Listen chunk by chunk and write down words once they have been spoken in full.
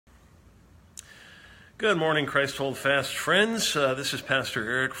Good morning, Christ Hold Fast friends. This is Pastor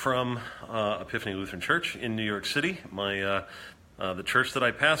Erick from Epiphany Lutheran Church in New York City, the church that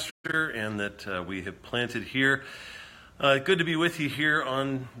I pastor and that we have planted here. Good to be with you here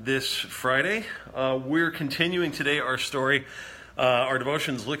on this Friday. We're continuing today our story, our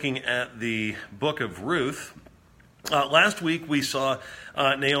devotions looking at the Book of Ruth. Last week we saw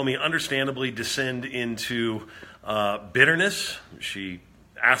Naomi understandably descend into bitterness. She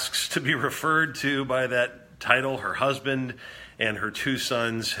asks to be referred to by that title. Her husband and her two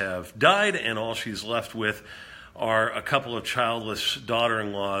sons have died, and all she's left with are a couple of childless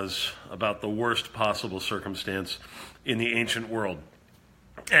daughter-in-laws, about the worst possible circumstance in the ancient world.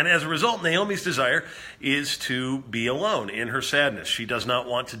 And as a result, Naomi's desire is to be alone in her sadness. She does not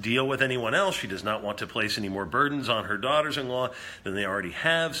want to deal with anyone else. She does not want to place any more burdens on her daughters-in-law than they already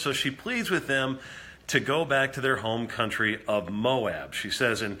have. So she pleads with them to go back to their home country of Moab. She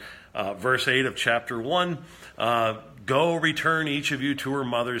says in verse 8 of chapter 1, "Go, return each of you to her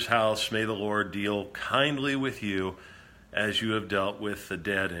mother's house. May the Lord deal kindly with you as you have dealt with the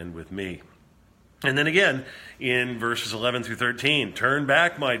dead and with me." And then again in verses 11 through 13, "Turn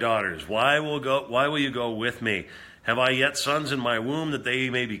back, my daughters. Why will you go with me? Have I yet sons in my womb that they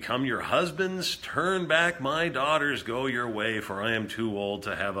may become your husbands? Turn back, my daughters. Go your way, for I am too old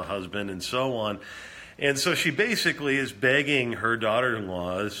to have a husband," and so on. And so she basically is begging her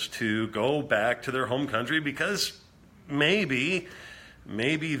daughter-in-laws to go back to their home country because maybe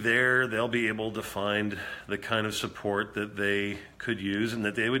there they'll be able to find the kind of support that they could use and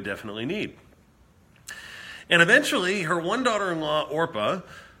that they would definitely need. And eventually, her one daughter-in-law, Orpah,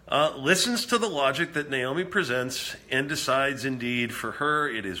 listens to the logic that Naomi presents and decides, indeed, for her,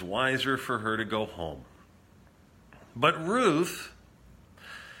 it is wiser for her to go home. But Ruth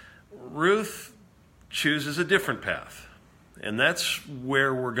chooses a different path. And that's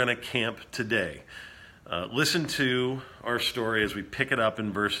where we're going to camp today. Listen to our story as we pick it up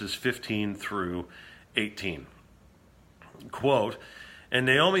in verses 15 through 18. Quote, "And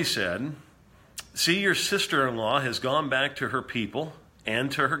Naomi said, 'See, your sister-in-law has gone back to her people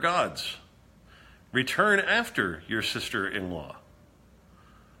and to her gods. Return after your sister-in-law.'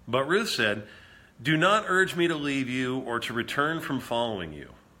 But Ruth said, 'Do not urge me to leave you or to return from following you.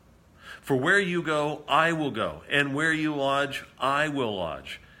 For where you go, I will go, and where you lodge, I will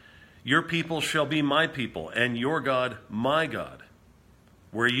lodge. Your people shall be my people, and your God, my God.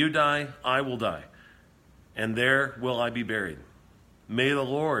 Where you die, I will die, and there will I be buried. May the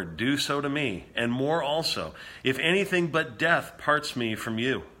Lord do so to me, and more also, if anything but death parts me from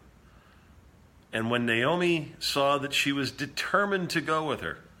you.' And when Naomi saw that she was determined to go with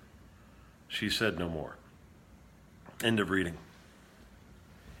her, she said no more." End of reading.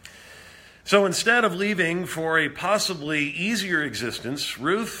 So instead of leaving for a possibly easier existence,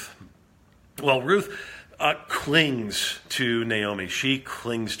 Ruth clings to Naomi. She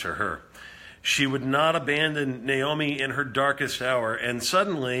clings to her. She would not abandon Naomi in her darkest hour. And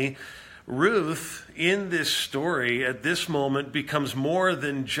suddenly, Ruth, in this story, at this moment, becomes more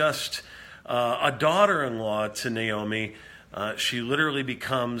than just a daughter-in-law to Naomi. She literally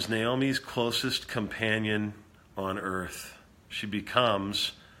becomes Naomi's closest companion on earth. She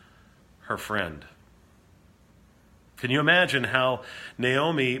becomes her friend. Can you imagine how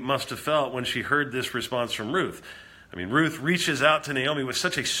Naomi must have felt when she heard this response from Ruth? I mean, Ruth reaches out to Naomi with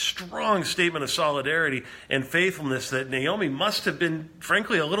such a strong statement of solidarity and faithfulness that Naomi must have been,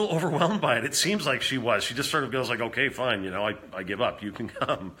 frankly, a little overwhelmed by it. It seems like she was. She just sort of goes like, "Okay, fine, I give up. You can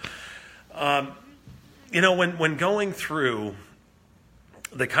come." When going through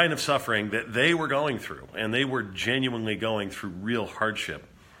the kind of suffering that they were going through, and they were genuinely going through real hardship,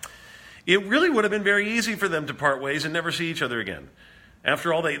 it really would have been very easy for them to part ways and never see each other again.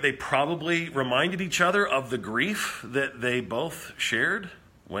 After all, they probably reminded each other of the grief that they both shared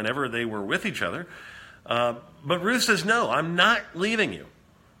whenever they were with each other. But Ruth says, "No, I'm not leaving you."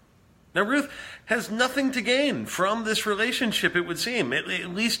 Now, Ruth has nothing to gain from this relationship, it would seem. At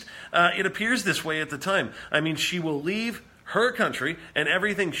least it appears this way at the time. I mean, she will leave her country and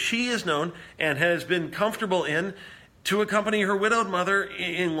everything she has known and has been comfortable in to accompany her widowed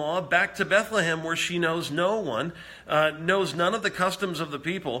mother-in-law back to Bethlehem, where she knows no one, knows none of the customs of the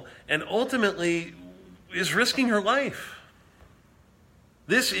people, and ultimately is risking her life.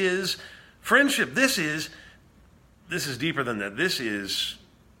 This is friendship. This is deeper than that. This is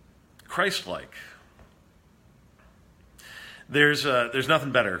Christ-like. There's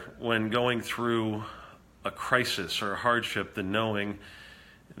nothing better when going through a crisis or a hardship than knowing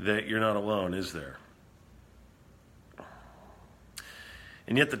that you're not alone, is there?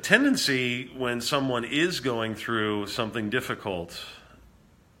 And yet the tendency when someone is going through something difficult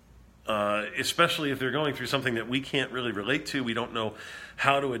especially if they're going through something that we can't really relate to, we don't know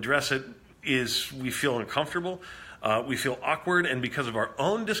how to address it, is we feel uncomfortable, we feel awkward, and because of our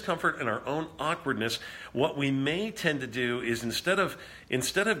own discomfort and our own awkwardness, what we may tend to do is instead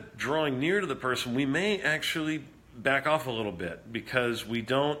of drawing near to the person, we may actually back off a little bit because we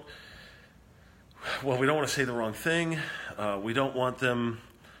don't want to say the wrong thing. We don't want them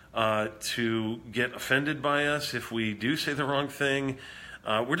to get offended by us if we do say the wrong thing.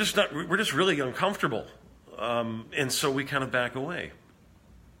 We're just really uncomfortable. And so we kind of back away.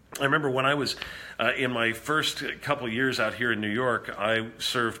 I remember when I was in my first couple years out here in New York, I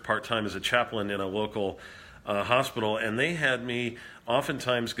served part-time as a chaplain in a local hospital, and they had me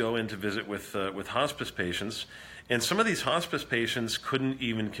oftentimes go in to visit with hospice patients. And some of these hospice patients couldn't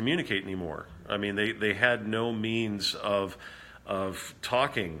even communicate anymore. I mean, they had no means of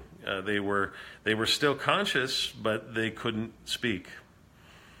talking. They were still conscious, but they couldn't speak.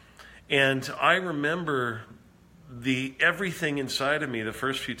 And I remember everything inside of me the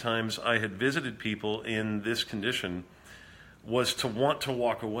first few times I had visited people in this condition was to want to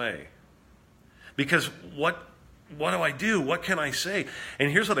walk away. Because what do I do? What can I say?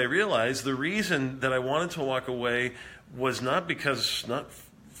 And here's what I realized. The reason that I wanted to walk away was not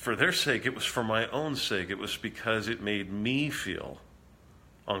for their sake. It was for my own sake. It was because it made me feel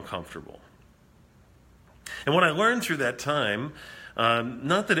uncomfortable. And what I learned through that time,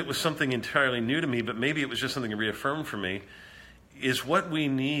 not that it was something entirely new to me, but maybe it was just something reaffirmed for me, is what we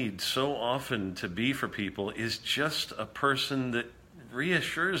need so often to be for people is just a person that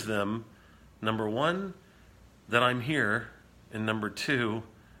reassures them, number one, that I'm here, and number two,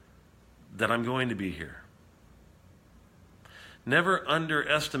 that I'm going to be here. Never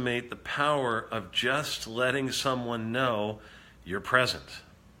underestimate the power of just letting someone know you're present,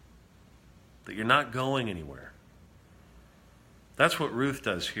 that you're not going anywhere. That's what Ruth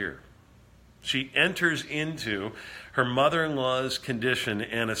does here. She enters into her mother-in-law's condition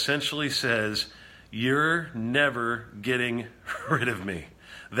and essentially says, "You're never getting rid of me."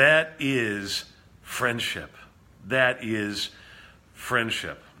 That is friendship. That is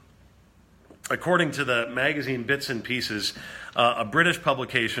friendship. According to the magazine Bits and Pieces, a British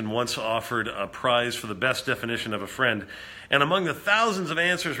publication once offered a prize for the best definition of a friend. And among the thousands of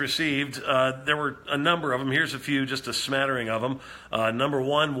answers received, there were a number of them. Here's a few, just a smattering of them. Number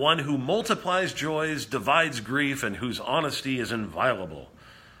one who multiplies joys, divides grief, and whose honesty is inviolable.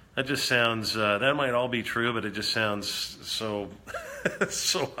 That just sounds, that might all be true, but it just sounds so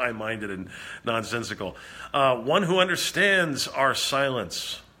so high-minded and nonsensical. One who understands our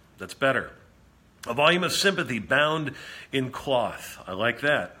silence. That's better. A volume of sympathy bound in cloth. I like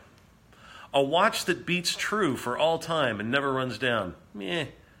that. A watch that beats true for all time and never runs down. Meh.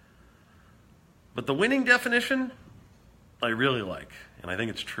 But the winning definition, I really like, and I think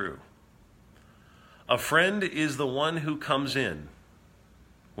it's true. A friend is the one who comes in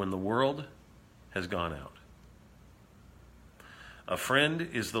when the world has gone out. A friend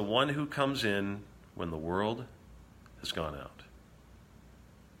is the one who comes in when the world has gone out.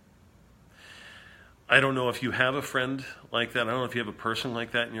 I don't know if you have a friend like that. I don't know if you have a person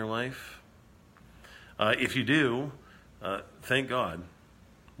like that in your life. If you do, thank God.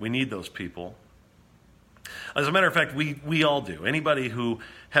 We need those people. As a matter of fact, we all do. Anybody who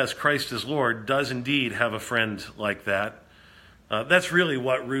has Christ as Lord does indeed have a friend like that. That's really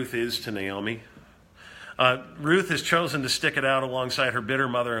what Ruth is to Naomi. Ruth has chosen to stick it out alongside her bitter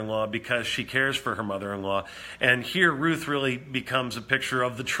mother-in-law because she cares for her mother-in-law. And here Ruth really becomes a picture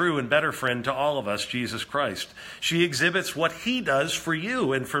of the true and better friend to all of us, Jesus Christ. She exhibits what he does for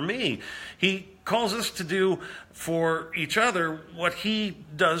you and for me. He calls us to do for each other what he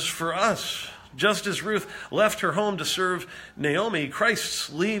does for us. Just as Ruth left her home to serve Naomi,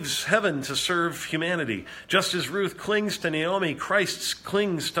 Christ leaves heaven to serve humanity. Just as Ruth clings to Naomi, Christ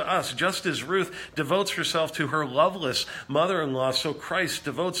clings to us. Just as Ruth devotes herself to her loveless mother-in-law, so Christ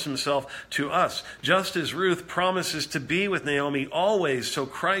devotes himself to us. Just as Ruth promises to be with Naomi always, so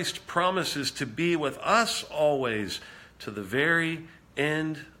Christ promises to be with us always to the very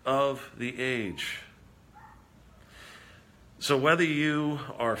end of the age. So whether you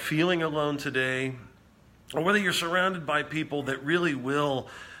are feeling alone today, or whether you're surrounded by people that really will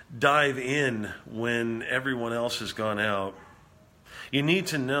dive in when everyone else has gone out, you need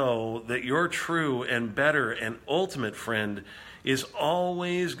to know that your true and better and ultimate friend is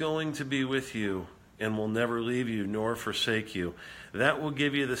always going to be with you and will never leave you nor forsake you. That will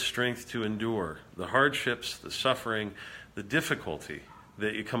give you the strength to endure the hardships, the suffering, the difficulty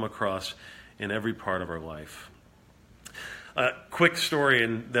that you come across in every part of our life. Quick story,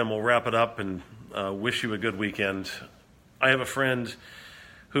 and then we'll wrap it up and wish you a good weekend. I have a friend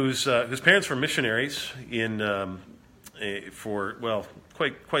whose parents were missionaries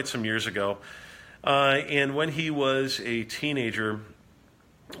quite some years ago. And when he was a teenager,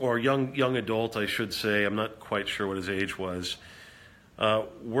 or young adult, I should say, I'm not quite sure what his age was,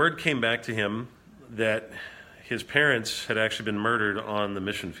 word came back to him that his parents had actually been murdered on the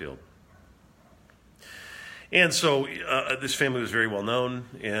mission field. And so this family was very well known,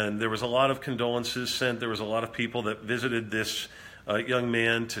 and there was a lot of condolences sent. There was a lot of people that visited this young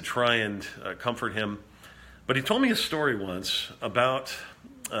man to try and comfort him. But he told me a story once about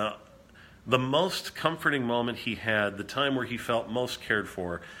the most comforting moment he had, the time where he felt most cared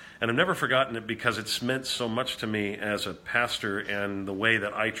for. And I've never forgotten it because it's meant so much to me as a pastor and the way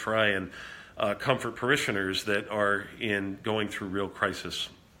that I try and comfort parishioners that are going through real crisis.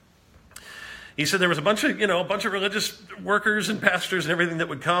 He said there was a bunch of religious workers and pastors and everything that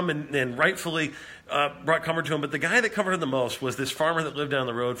would come and rightfully brought comfort to him. But the guy that comforted the most was this farmer that lived down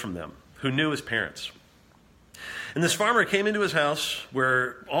the road from them, who knew his parents. And this farmer came into his house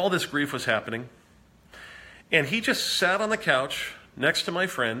where all this grief was happening, and he just sat on the couch next to my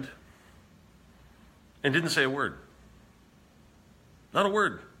friend and didn't say a word. Not a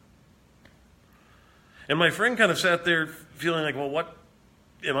word. And my friend kind of sat there feeling like, well, what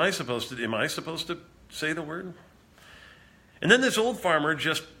am I supposed to do? Am I supposed to say the word? And then this old farmer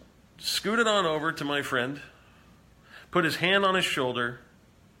just scooted on over to my friend, put his hand on his shoulder,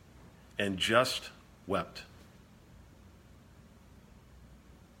 and just wept.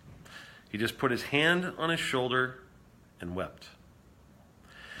 He just put his hand on his shoulder and wept.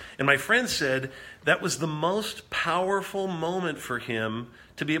 And my friend said that was the most powerful moment for him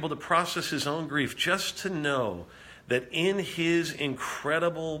to be able to process his own grief, just to know that in his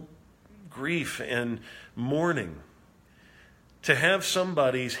incredible grief and mourning, to have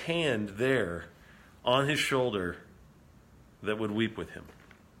somebody's hand there on his shoulder that would weep with him.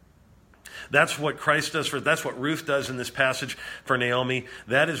 That's what Christ does that's what Ruth does in this passage for Naomi.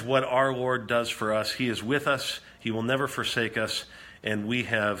 That is what our Lord does for us. He is with us. He will never forsake us. And we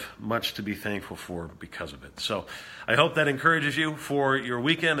have much to be thankful for because of it. So I hope that encourages you for your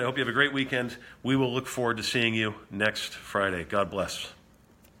weekend. I hope you have a great weekend. We will look forward to seeing you next Friday. God bless.